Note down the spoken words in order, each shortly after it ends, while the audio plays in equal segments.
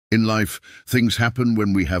In life, things happen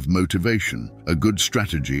when we have motivation, a good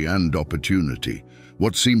strategy, and opportunity.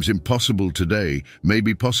 What seems impossible today may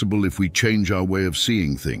be possible if we change our way of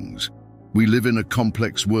seeing things. We live in a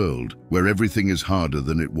complex world where everything is harder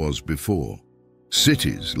than it was before.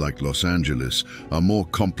 Cities like Los Angeles are more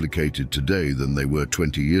complicated today than they were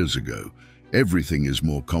 20 years ago. Everything is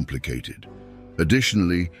more complicated.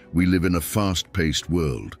 Additionally, we live in a fast-paced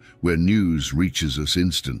world where news reaches us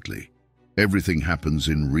instantly. Everything happens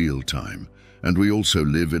in real time, and we also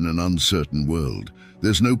live in an uncertain world.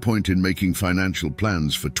 There's no point in making financial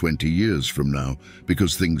plans for 20 years from now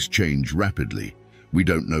because things change rapidly. We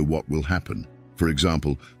don't know what will happen. For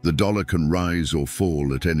example, the dollar can rise or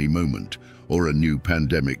fall at any moment, or a new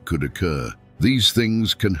pandemic could occur. These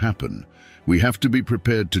things can happen. We have to be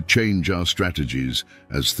prepared to change our strategies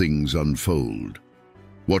as things unfold.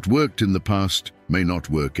 What worked in the past may not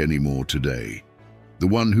work anymore today. The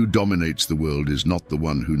one who dominates the world is not the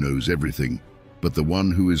one who knows everything, but the one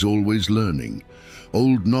who is always learning.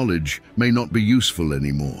 Old knowledge may not be useful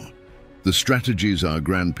anymore. The strategies our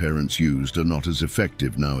grandparents used are not as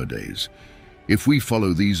effective nowadays. If we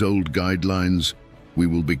follow these old guidelines, we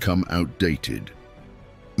will become outdated.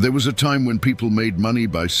 There was a time when people made money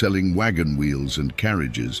by selling wagon wheels and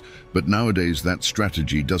carriages, but nowadays that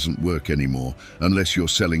strategy doesn't work anymore unless you're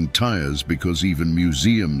selling tires, because even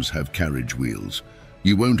museums have carriage wheels.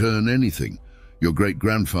 You won't earn anything. Your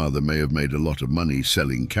great-grandfather may have made a lot of money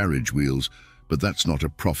selling carriage wheels, but that's not a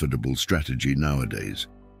profitable strategy nowadays.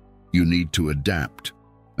 You need to adapt.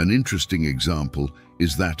 An interesting example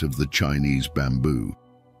is that of the Chinese bamboo.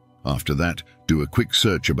 After that, do a quick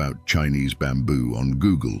search about Chinese bamboo on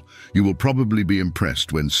Google. You will probably be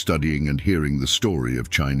impressed when studying and hearing the story of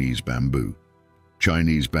Chinese bamboo.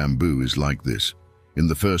 Chinese bamboo is like this. In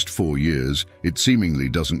the first 4 years, it seemingly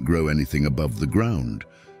doesn't grow anything above the ground.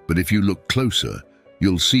 But if you look closer,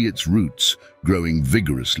 you'll see its roots growing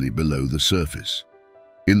vigorously below the surface.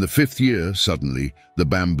 In the 5th year, suddenly, the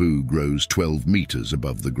bamboo grows 12 meters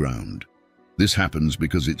above the ground. This happens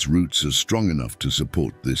because its roots are strong enough to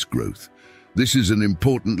support this growth. This is an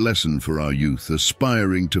important lesson for our youth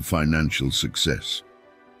aspiring to financial success.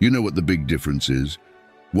 You know what the big difference is?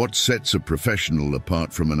 What sets a professional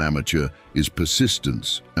apart from an amateur is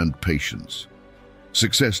persistence and patience.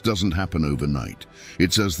 Success doesn't happen overnight.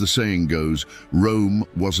 It's, as the saying goes, Rome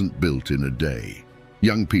wasn't built in a day.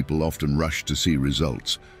 Young people often rush to see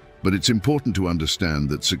results, but it's important to understand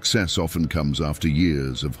that success often comes after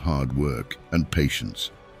years of hard work and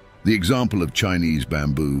patience. The example of Chinese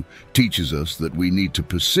bamboo teaches us that we need to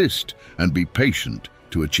persist and be patient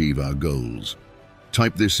to achieve our goals.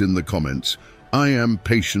 Type this in the comments. I am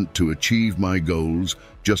patient to achieve my goals.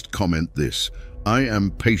 Just comment this. I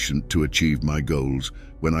am patient to achieve my goals.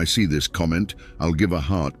 When I see this comment, I'll give a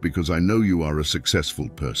heart because I know you are a successful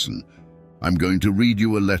person. I'm going to read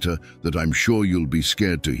you a letter that I'm sure you'll be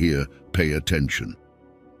scared to hear. Pay attention.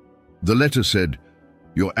 The letter said,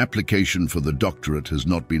 "Your application for the doctorate has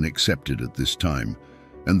not been accepted at this time,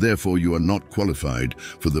 and therefore you are not qualified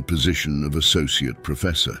for the position of associate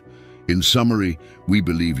professor. In summary, we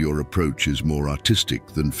believe your approach is more artistic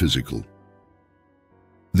than physical."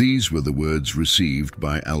 These were the words received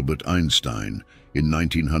by Albert Einstein in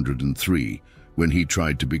 1903 when he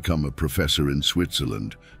tried to become a professor in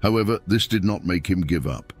Switzerland. However, this did not make him give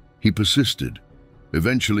up. He persisted.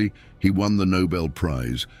 Eventually, he won the Nobel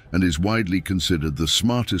Prize and is widely considered the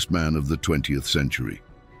smartest man of the 20th century.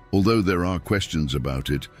 Although there are questions about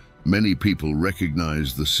it, many people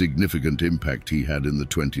recognize the significant impact he had in the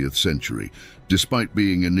 20th century, despite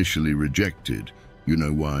being initially rejected. You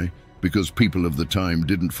know why? Because people of the time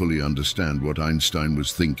didn't fully understand what Einstein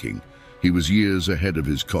was thinking. He was years ahead of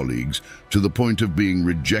his colleagues, to the point of being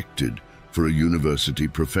rejected for a university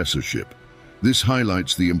professorship. This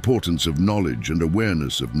highlights the importance of knowledge and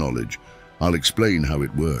awareness of knowledge. I'll explain how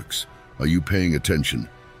it works. Are you paying attention?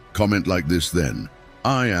 Comment like this then.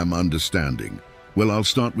 I am understanding. Well, I'll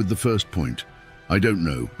start with the first point. I don't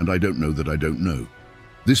know, and I don't know that I don't know.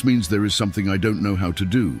 This means there is something I don't know how to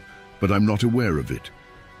do, but I'm not aware of it.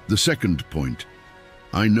 The second point,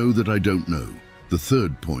 I know that I don't know. The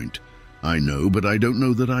third point, I know, but I don't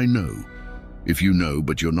know that I know. If you know,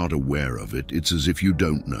 but you're not aware of it, it's as if you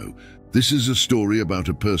don't know. This is a story about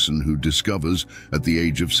a person who discovers, at the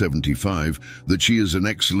age of 75, that she is an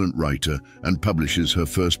excellent writer and publishes her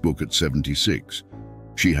first book at 76.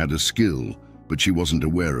 She had a skill, but she wasn't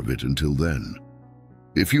aware of it until then.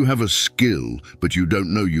 If you have a skill, but you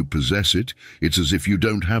don't know you possess it, it's as if you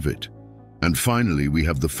don't have it. And finally, we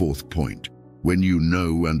have the fourth point. When you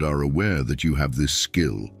know and are aware that you have this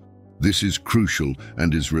skill, This is crucial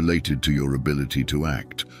and is related to your ability to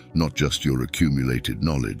act, not just your accumulated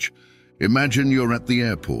knowledge. Imagine you're at the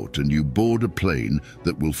airport and you board a plane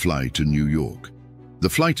that will fly to New York. The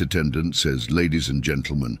flight attendant says, "Ladies and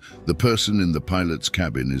gentlemen, the person in the pilot's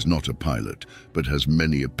cabin is not a pilot, but has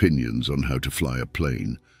many opinions on how to fly a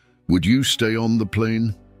plane." Would you stay on the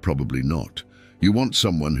plane? Probably not. You want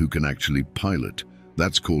someone who can actually pilot.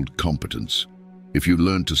 That's called competence. If you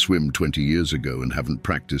learned to swim 20 years ago and haven't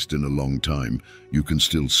practiced in a long time, you can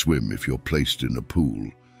still swim if you're placed in a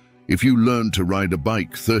pool. If you learned to ride a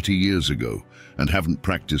bike 30 years ago and haven't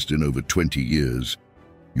practiced in over 20 years,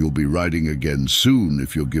 you'll be riding again soon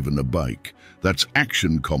if you're given a bike. That's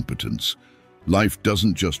action competence. Life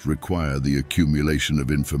doesn't just require the accumulation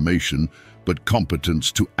of information, but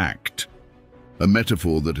competence to act. A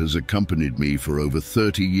metaphor that has accompanied me for over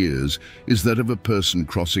 30 years is that of a person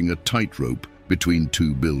crossing a tightrope between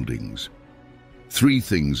two buildings. Three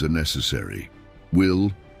things are necessary: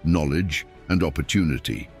 will, knowledge, and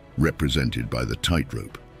opportunity, represented by the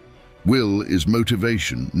tightrope. Will is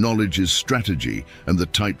motivation, knowledge is strategy, and the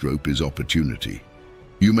tightrope is opportunity.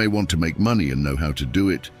 You may want to make money and know how to do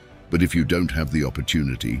it, but if you don't have the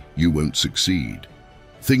opportunity, you won't succeed.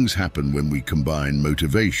 Things happen when we combine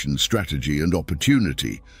motivation, strategy, and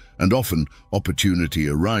opportunity, and often opportunity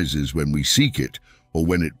arises when we seek it or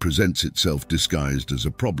when it presents itself disguised as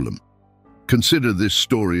a problem. Consider this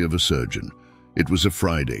story of a surgeon. It was a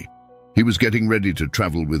Friday. He was getting ready to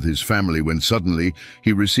travel with his family when suddenly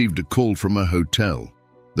he received a call from a hotel.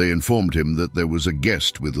 They informed him that there was a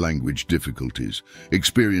guest with language difficulties,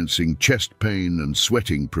 experiencing chest pain and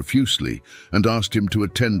sweating profusely, and asked him to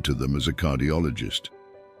attend to them as a cardiologist.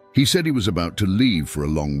 He said he was about to leave for a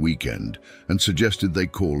long weekend and suggested they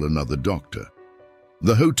call another doctor.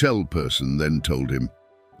 The hotel person then told him,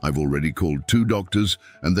 "I've already called 2 doctors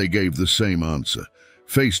and they gave the same answer."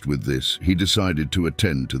 Faced with this, he decided to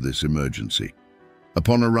attend to this emergency.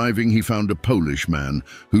 Upon arriving, he found a Polish man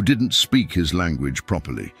who didn't speak his language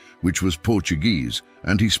properly, which was Portuguese,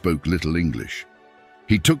 and he spoke little English.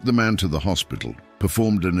 He took the man to the hospital,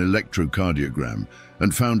 performed an electrocardiogram,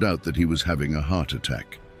 and found out that he was having a heart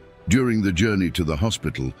attack. During the journey to the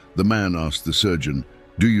hospital, the man asked the surgeon,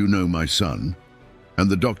 "Do you know my son?" And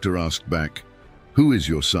the doctor asked back, "Who is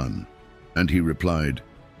your son?" And he replied,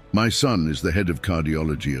 "My son is the head of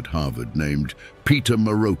cardiology at Harvard named Peter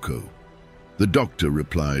Morocco." The doctor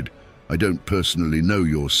replied, "I don't personally know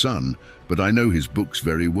your son, but I know his books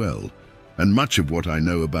very well, and much of what I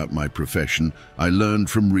know about my profession I learned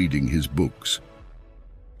from reading his books."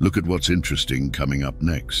 Look at what's interesting coming up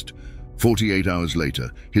next. 48 hours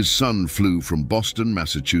later, his son flew from Boston,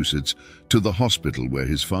 Massachusetts, to the hospital where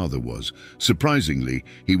his father was. Surprisingly,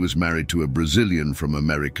 he was married to a Brazilian from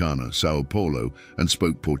Americana, Sao Paulo, and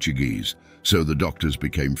spoke Portuguese, so the doctors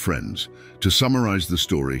became friends. To summarize the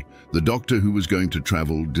story, the doctor who was going to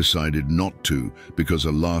travel decided not to because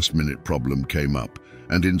a last-minute problem came up,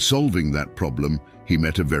 and in solving that problem, he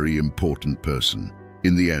met a very important person.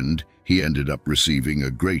 In the end, he ended up receiving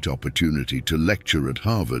a great opportunity to lecture at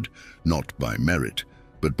Harvard, not by merit,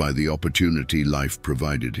 but by the opportunity life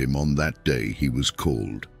provided him on that day he was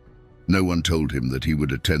called. No one told him that he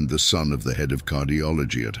would attend the son of the head of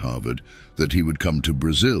cardiology at Harvard, that he would come to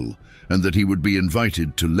Brazil, and that he would be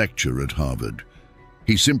invited to lecture at Harvard.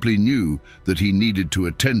 He simply knew that he needed to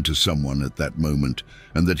attend to someone at that moment,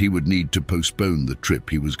 and that he would need to postpone the trip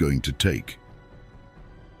he was going to take.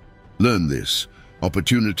 Learn this.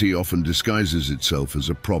 Opportunity often disguises itself as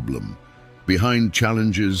a problem. Behind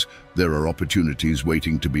challenges, there are opportunities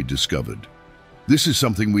waiting to be discovered. This is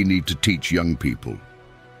something we need to teach young people.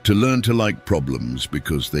 To learn to like problems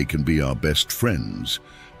because they can be our best friends.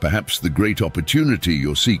 Perhaps the great opportunity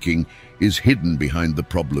you're seeking is hidden behind the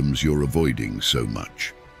problems you're avoiding so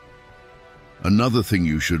much. Another thing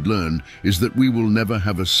you should learn is that we will never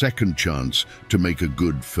have a second chance to make a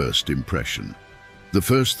good first impression. The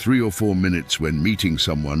first 3 or 4 minutes when meeting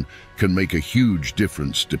someone can make a huge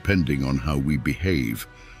difference depending on how we behave.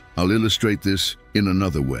 I'll illustrate this in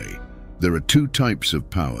another way. There are 2 types of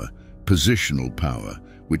power: positional power,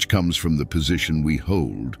 which comes from the position we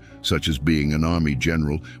hold, such as being an army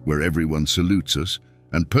general where everyone salutes us,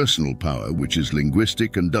 and personal power, which is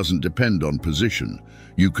linguistic and doesn't depend on position.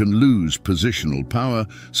 You can lose positional power,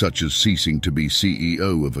 such as ceasing to be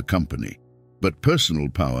CEO of a company. But personal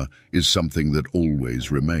power is something that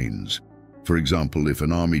always remains. For example, if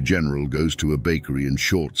an army general goes to a bakery in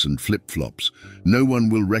shorts and flip-flops, no one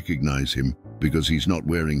will recognize him because he's not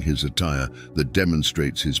wearing his attire that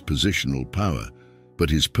demonstrates his positional power,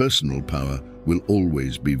 but his personal power will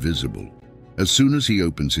always be visible. As soon as he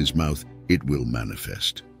opens his mouth, it will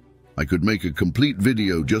manifest. I could make a complete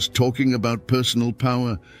video just talking about personal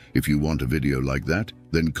power. If you want a video like that,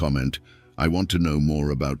 then comment, "I want to know more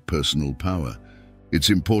about personal power." It's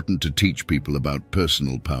important to teach people about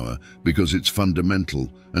personal power because it's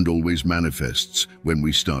fundamental and always manifests when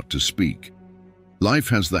we start to speak. Life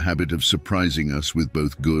has the habit of surprising us with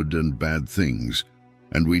both good and bad things,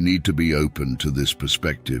 and we need to be open to this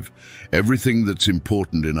perspective. Everything that's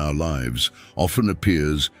important in our lives often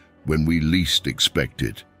appears when we least expect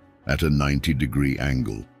it, at a 90-degree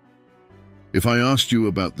angle. If I asked you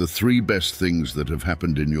about the 3 best things that have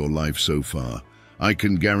happened in your life so far, I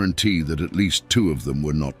can guarantee that at least 2 of them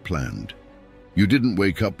were not planned. You didn't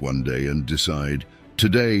wake up one day and decide,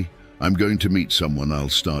 "Today, I'm going to meet someone I'll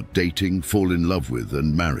start dating, fall in love with,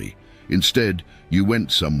 and marry." Instead, you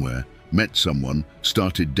went somewhere, met someone,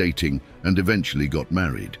 started dating, and eventually got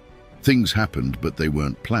married. Things happened, but they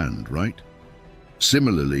weren't planned, right?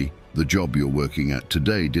 Similarly, the job you're working at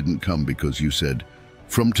today didn't come because you said,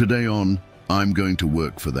 "From today on, I'm going to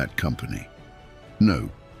work for that company." No,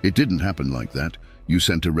 it didn't happen like that. You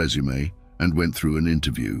sent a resume and went through an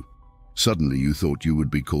interview. Suddenly you thought you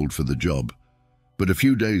would be called for the job. But a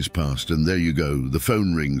few days passed and there you go, the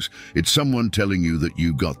phone rings. It's someone telling you that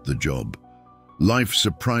you got the job. Life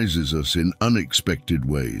surprises us in unexpected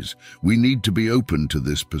ways. We need to be open to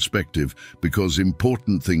this perspective because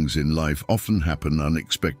important things in life often happen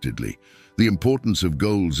unexpectedly. The importance of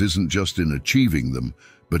goals isn't just in achieving them,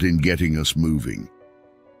 but in getting us moving.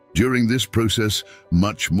 During this process,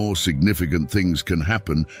 much more significant things can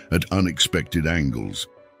happen at unexpected angles.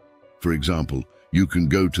 For example, you can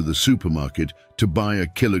go to the supermarket to buy a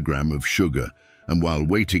kilogram of sugar, and while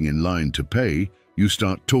waiting in line to pay, you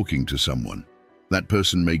start talking to someone. That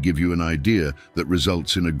person may give you an idea that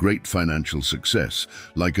results in a great financial success,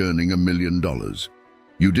 like earning $1 million.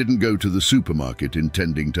 You didn't go to the supermarket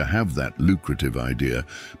intending to have that lucrative idea,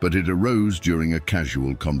 but it arose during a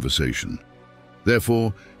casual conversation.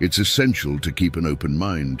 Therefore, it's essential to keep an open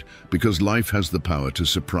mind because life has the power to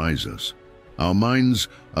surprise us. Our minds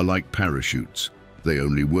are like parachutes. They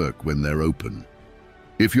only work when they're open.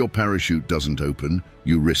 If your parachute doesn't open,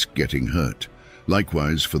 you risk getting hurt.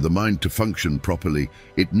 Likewise, for the mind to function properly,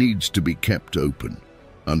 it needs to be kept open.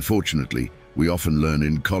 Unfortunately, we often learn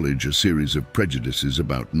in college a series of prejudices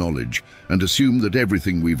about knowledge and assume that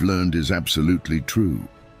everything we've learned is absolutely true.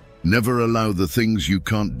 Never allow the things you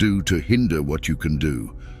can't do to hinder what you can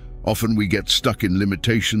do. Often we get stuck in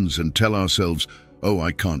limitations and tell ourselves, "Oh,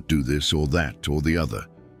 I can't do this or that or the other."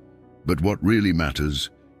 But what really matters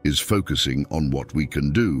is focusing on what we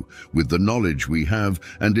can do with the knowledge we have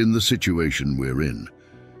and in the situation we're in.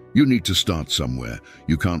 You need to start somewhere.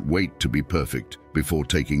 You can't wait to be perfect before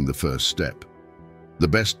taking the first step. The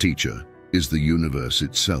best teacher is the universe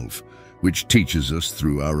itself, which teaches us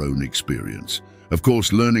through our own experience. Of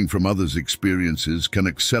course, learning from others' experiences can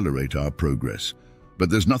accelerate our progress, but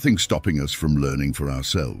there's nothing stopping us from learning for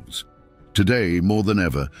ourselves. Today, more than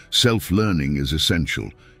ever, self-learning is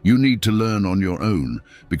essential. You need to learn on your own,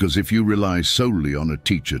 because if you rely solely on a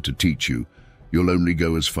teacher to teach you, you'll only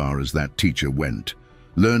go as far as that teacher went.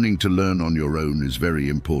 Learning to learn on your own is very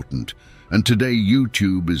important, and today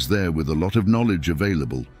YouTube is there with a lot of knowledge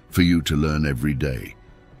available for you to learn every day.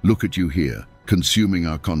 Look at you here, consuming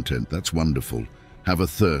our content. That's wonderful. Have a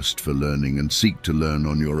thirst for learning and seek to learn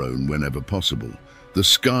on your own whenever possible. The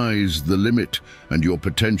sky's the limit, and your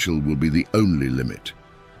potential will be the only limit.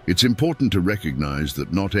 It's important to recognize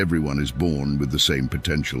that not everyone is born with the same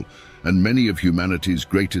potential, and many of humanity's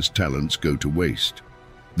greatest talents go to waste.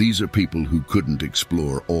 These are people who couldn't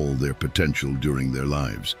explore all their potential during their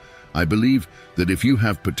lives. I believe that if you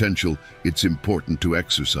have potential, it's important to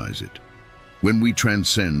exercise it. When we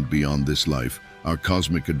transcend beyond this life, our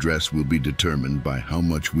cosmic address will be determined by how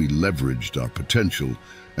much we leveraged our potential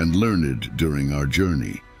and learned during our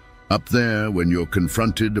journey. Up there, when you're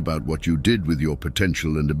confronted about what you did with your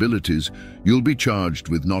potential and abilities, you'll be charged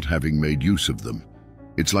with not having made use of them.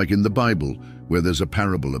 It's like in the Bible, where there's a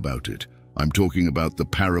parable about it. I'm talking about the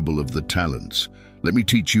parable of the talents. Let me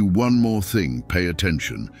teach you one more thing. Pay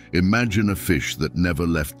attention. Imagine a fish that never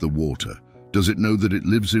left the water. Does it know that it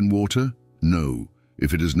lives in water? No.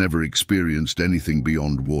 If it has never experienced anything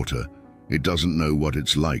beyond water, it doesn't know what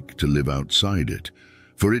it's like to live outside it.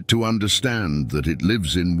 For it to understand that it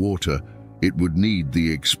lives in water, it would need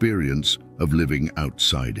the experience of living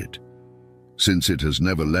outside it. Since it has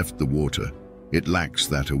never left the water, it lacks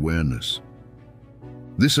that awareness.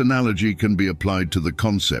 This analogy can be applied to the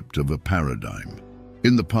concept of a paradigm.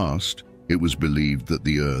 In the past, it was believed that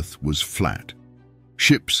the earth was flat.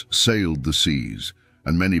 Ships sailed the seas,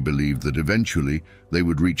 and many believed that eventually they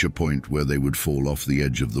would reach a point where they would fall off the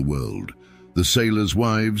edge of the world. The sailors'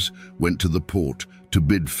 wives went to the port to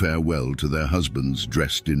bid farewell to their husbands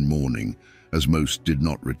dressed in mourning, as most did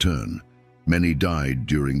not return. Many died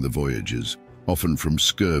during the voyages, often from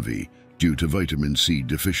scurvy due to vitamin C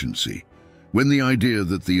deficiency. When the idea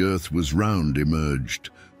that the Earth was round emerged,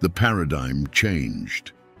 the paradigm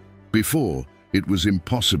changed. Before, it was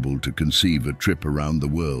impossible to conceive a trip around the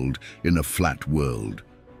world in a flat world.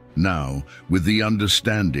 Now, with the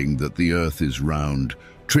understanding that the Earth is round,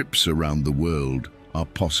 trips around the world are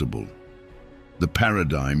possible. The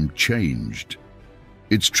paradigm changed.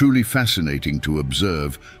 It's truly fascinating to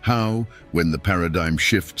observe how, when the paradigm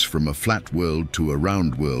shifts from a flat world to a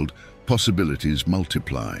round world, possibilities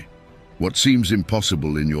multiply. What seems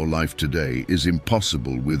impossible in your life today is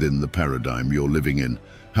impossible within the paradigm you're living in.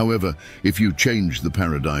 However, if you change the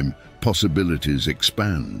paradigm, possibilities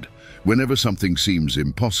expand. Whenever something seems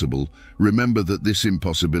impossible, remember that this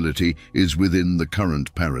impossibility is within the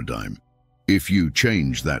current paradigm. If you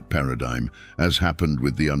change that paradigm, as happened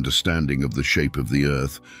with the understanding of the shape of the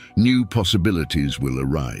Earth, new possibilities will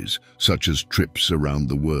arise, such as trips around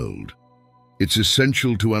the world. It's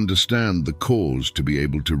essential to understand the cause to be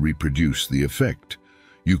able to reproduce the effect.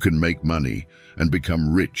 You can make money and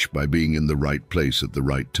become rich by being in the right place at the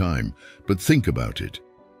right time, but think about it.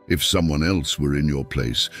 If someone else were in your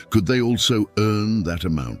place, could they also earn that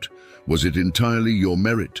amount? Was it entirely your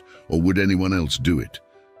merit, or would anyone else do it?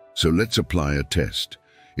 So let's apply a test.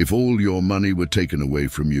 If all your money were taken away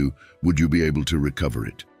from you, would you be able to recover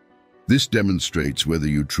it? This demonstrates whether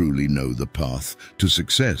you truly know the path to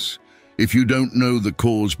success. If you don't know the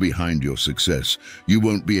cause behind your success, you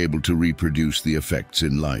won't be able to reproduce the effects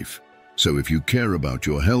in life. So if you care about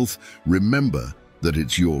your health, remember that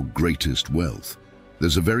it's your greatest wealth.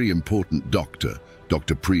 There's a very important doctor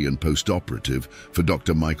pre- and post-operative, for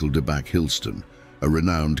Dr. Michael DeBack-Hilston, a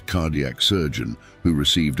renowned cardiac surgeon who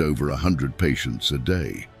received over 100 patients a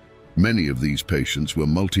day. Many of these patients were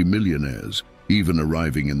multimillionaires, even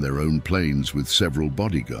arriving in their own planes with several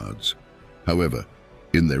bodyguards. However,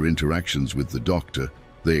 in their interactions with the doctor,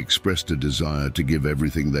 they expressed a desire to give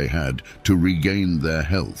everything they had to regain their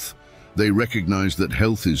health. They recognized that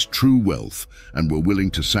health is true wealth and were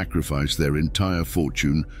willing to sacrifice their entire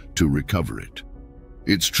fortune to recover it.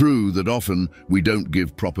 It's true that often we don't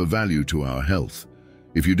give proper value to our health.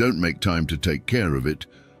 If you don't make time to take care of it,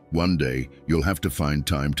 one day you'll have to find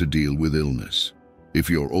time to deal with illness. If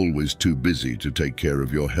you're always too busy to take care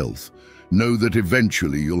of your health, know that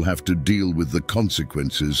eventually you'll have to deal with the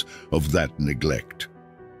consequences of that neglect.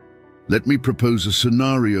 Let me propose a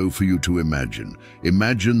scenario for you to imagine.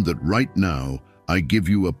 Imagine that right now I give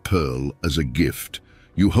you a pearl as a gift.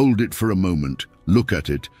 You hold it for a moment, look at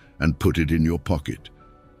it, and put it in your pocket.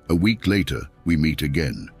 A week later, we meet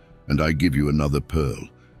again, and I give you another pearl.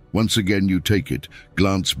 Once again, you take it,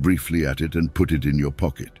 glance briefly at it, and put it in your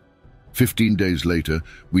pocket. 15 days later,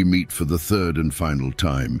 we meet for the third and final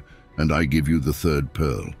time, and I give you the third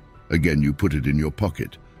pearl. Again, you put it in your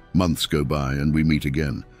pocket. Months go by, and we meet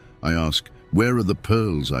again. I ask, where are the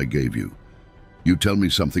pearls I gave you? You tell me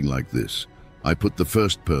something like this: I put the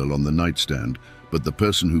first pearl on the nightstand, but the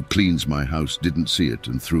person who cleans my house didn't see it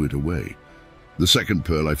and threw it away. The second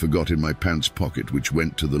pearl I forgot in my pants pocket, which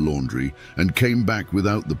went to the laundry and came back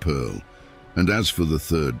without the pearl. And as for the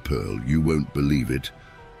third pearl, you won't believe it.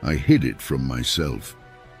 I hid it from myself.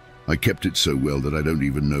 I kept it so well that I don't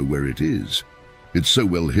even know where it is. It's so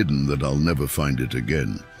well hidden that I'll never find it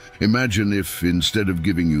again. Imagine if, instead of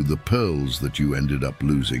giving you the pearls that you ended up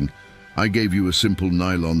losing, I gave you a simple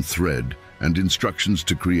nylon thread and instructions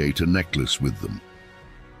to create a necklace with them.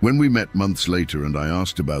 When we met months later and I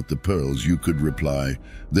asked about the pearls, you could reply,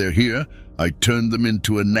 "They're here, I turned them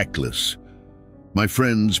into a necklace." My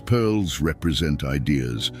friends, pearls represent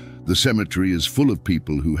ideas. The cemetery is full of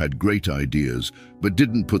people who had great ideas but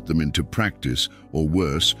didn't put them into practice, or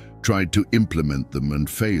worse, tried to implement them and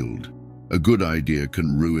failed. A good idea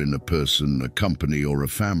can ruin a person, a company, or a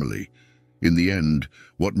family. In the end,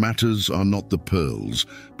 what matters are not the pearls,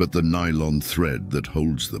 but the nylon thread that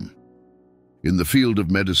holds them. In the field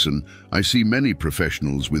of medicine, I see many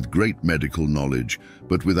professionals with great medical knowledge,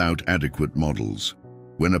 but without adequate models.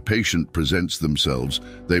 When a patient presents themselves,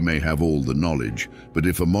 they may have all the knowledge, but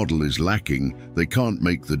if a model is lacking, they can't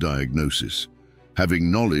make the diagnosis.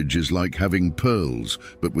 Having knowledge is like having pearls,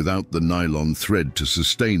 but without the nylon thread to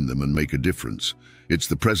sustain them and make a difference. It's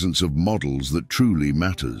the presence of models that truly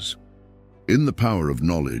matters. In the power of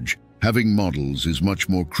knowledge, having models is much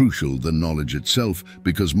more crucial than knowledge itself,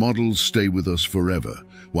 because models stay with us forever,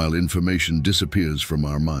 while information disappears from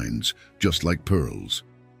our minds, just like pearls.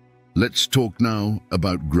 Let's talk now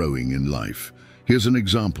about growing in life. Here's an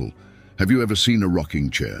example. Have you ever seen a rocking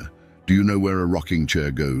chair? Do Do you know where a rocking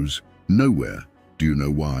chair goes? Nowhere. Do you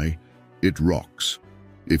know why? It rocks.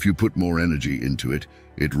 If you put more energy into it,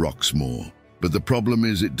 it rocks more. But the problem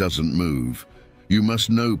is it doesn't move. You must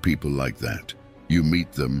know people like that. You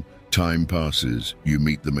meet them, time passes, you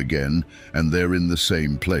meet them again, and they're in the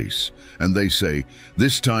same place. And they say,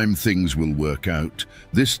 this time things will work out,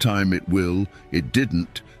 this time it will, it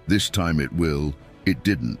didn't, this time it will, it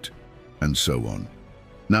didn't, and so on.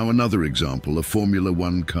 Now another example, a Formula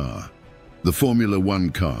One car. The Formula One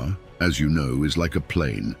car, as you know, is like a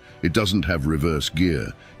plane. It doesn't have reverse gear,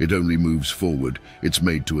 it only moves forward, it's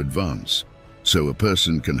made to advance. So a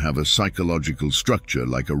person can have a psychological structure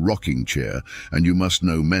like a rocking chair, and you must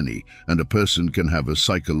know many, and a person can have a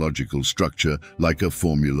psychological structure like a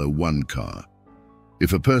Formula One car.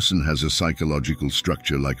 If a person has a psychological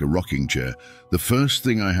structure like a rocking chair, the first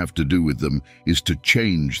thing I have to do with them is to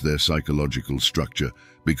change their psychological structure,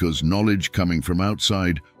 because knowledge coming from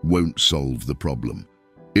outside won't solve the problem.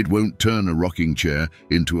 It won't turn a rocking chair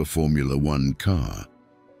into a Formula One car.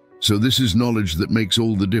 So this is knowledge that makes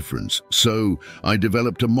all the difference. So I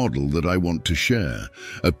developed a model that I want to share,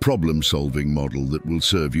 a problem-solving model that will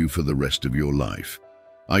serve you for the rest of your life.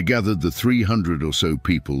 I gathered the 300 or so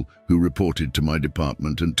people who reported to my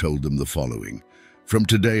department and told them the following. From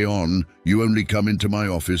today on, you only come into my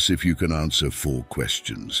office if you can answer 4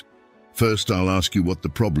 questions. First, I'll ask you what the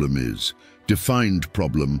problem is. Defined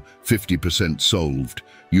problem, 50% solved.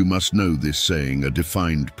 You must know this saying, a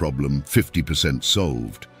defined problem, 50%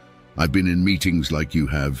 solved. I've been in meetings like you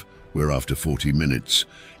have, where after 40 minutes,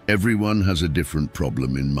 everyone has a different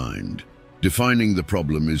problem in mind. Defining the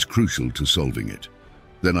problem is crucial to solving it.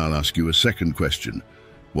 Then I'll ask you a second question.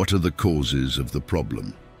 What are the causes of the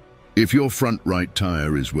problem? If your front right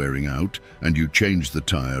tire is wearing out, and you change the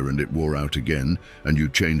tire and it wore out again, and you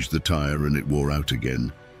change the tire and it wore out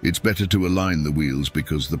again, it's better to align the wheels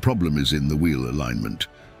because the problem is in the wheel alignment.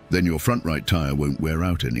 Then your front right tire won't wear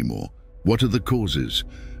out anymore. What are the causes?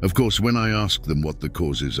 Of course, when I ask them what the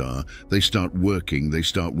causes are, they start working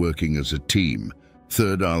as a team.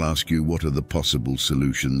 Third, I'll ask you what are the possible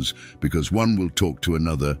solutions, because one will talk to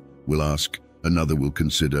another, will ask, another will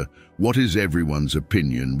consider, what is everyone's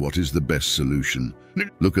opinion, what is the best solution?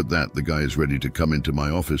 Look at that, the guy is ready to come into my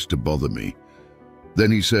office to bother me.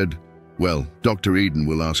 Then he said, well, Dr. Eden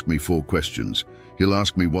will ask me 4 questions. He'll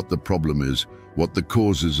ask me what the problem is, what the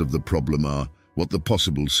causes of the problem are, what the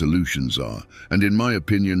possible solutions are, and in my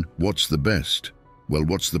opinion, what's the best? Well,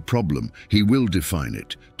 what's the problem? He will define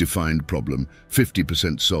it. Defined problem,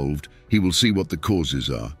 50% solved. He will see what the causes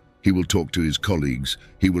are. He will talk to his colleagues.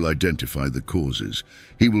 He will identify the causes.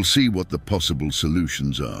 He will see what the possible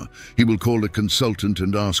solutions are. He will call a consultant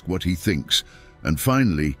and ask what he thinks. And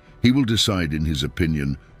finally, he will decide in his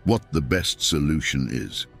opinion what the best solution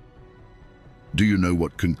is. Do you know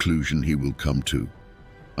what conclusion he will come to?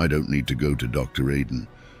 I don't need to go to Dr. Aden.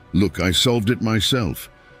 Look, I solved it myself.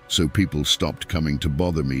 So people stopped coming to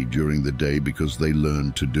bother me during the day because they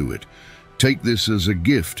learned to do it. Take this as a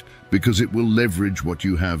gift because it will leverage what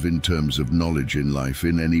you have in terms of knowledge in life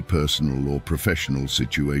in any personal or professional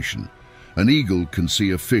situation. An eagle can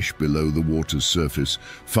see a fish below the water's surface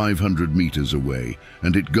 500 meters away,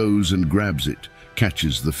 and it goes and grabs it,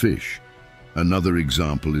 catches the fish. Another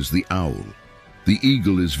example is the owl. The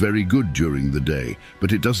eagle is very good during the day,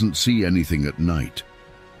 but it doesn't see anything at night.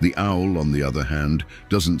 The owl, on the other hand,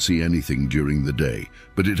 doesn't see anything during the day,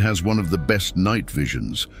 but it has one of the best night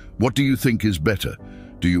visions. What do you think is better?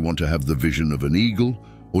 Do you want to have the vision of an eagle,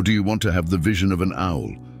 or do you want to have the vision of an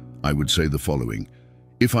owl? I would say the following.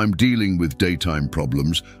 If I'm dealing with daytime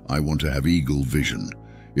problems, I want to have eagle vision.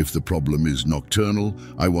 If the problem is nocturnal,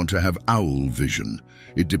 I want to have owl vision.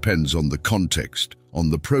 It depends on the context, on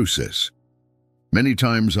the process. Many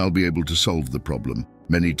times I'll be able to solve the problem.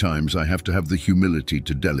 Many times I have to have the humility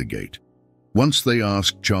to delegate. Once they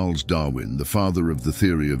asked Charles Darwin, the father of the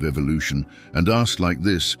theory of evolution, and asked like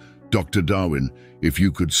this, Dr. Darwin, if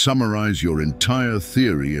you could summarize your entire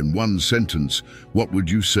theory in one sentence, what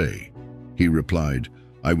would you say? He replied,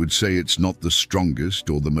 I would say it's not the strongest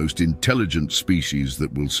or the most intelligent species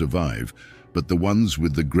that will survive, but the ones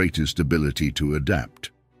with the greatest ability to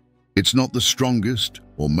adapt. It's not the strongest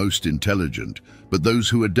or most intelligent, but those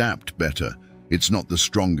who adapt better. It's not the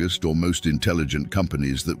strongest or most intelligent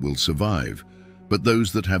companies that will survive, but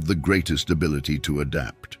those that have the greatest ability to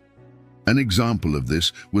adapt. An example of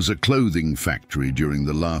this was a clothing factory during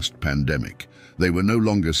the last pandemic. They were no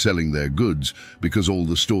longer selling their goods because all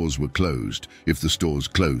the stores were closed. If the stores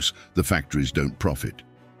close, the factories don't profit.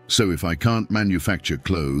 So if I can't manufacture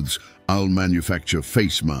clothes, I'll manufacture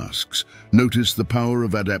face masks. Notice the power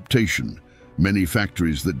of adaptation. Many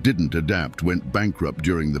factories that didn't adapt went bankrupt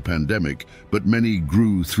during the pandemic, but many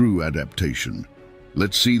grew through adaptation.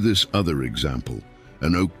 Let's see this other example.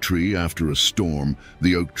 An oak tree after a storm.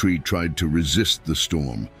 The oak tree tried to resist the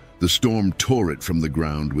storm. The storm tore it from the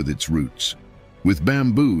ground with its roots. With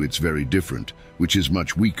bamboo, it's very different, which is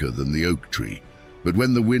much weaker than the oak tree. But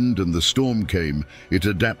when the wind and the storm came, it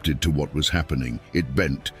adapted to what was happening. It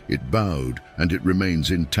bent, it bowed, and it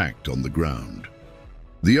remains intact on the ground.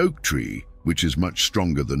 The oak tree, which is much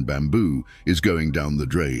stronger than bamboo, is going down the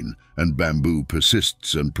drain, and bamboo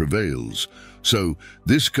persists and prevails. So,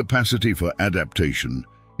 this capacity for adaptation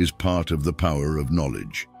is part of the power of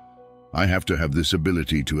knowledge. I have to have this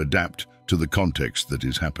ability to adapt to the context that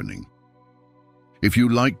is happening. If you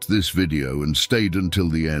liked this video and stayed until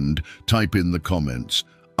the end, type in the comments,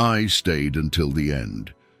 "I stayed until the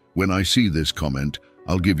end." When I see this comment,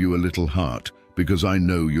 I'll give you a little heart, because I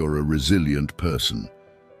know you're a resilient person.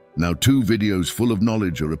 Now 2 videos full of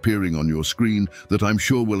knowledge are appearing on your screen that I'm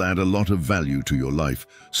sure will add a lot of value to your life,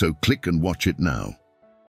 so click and watch it now.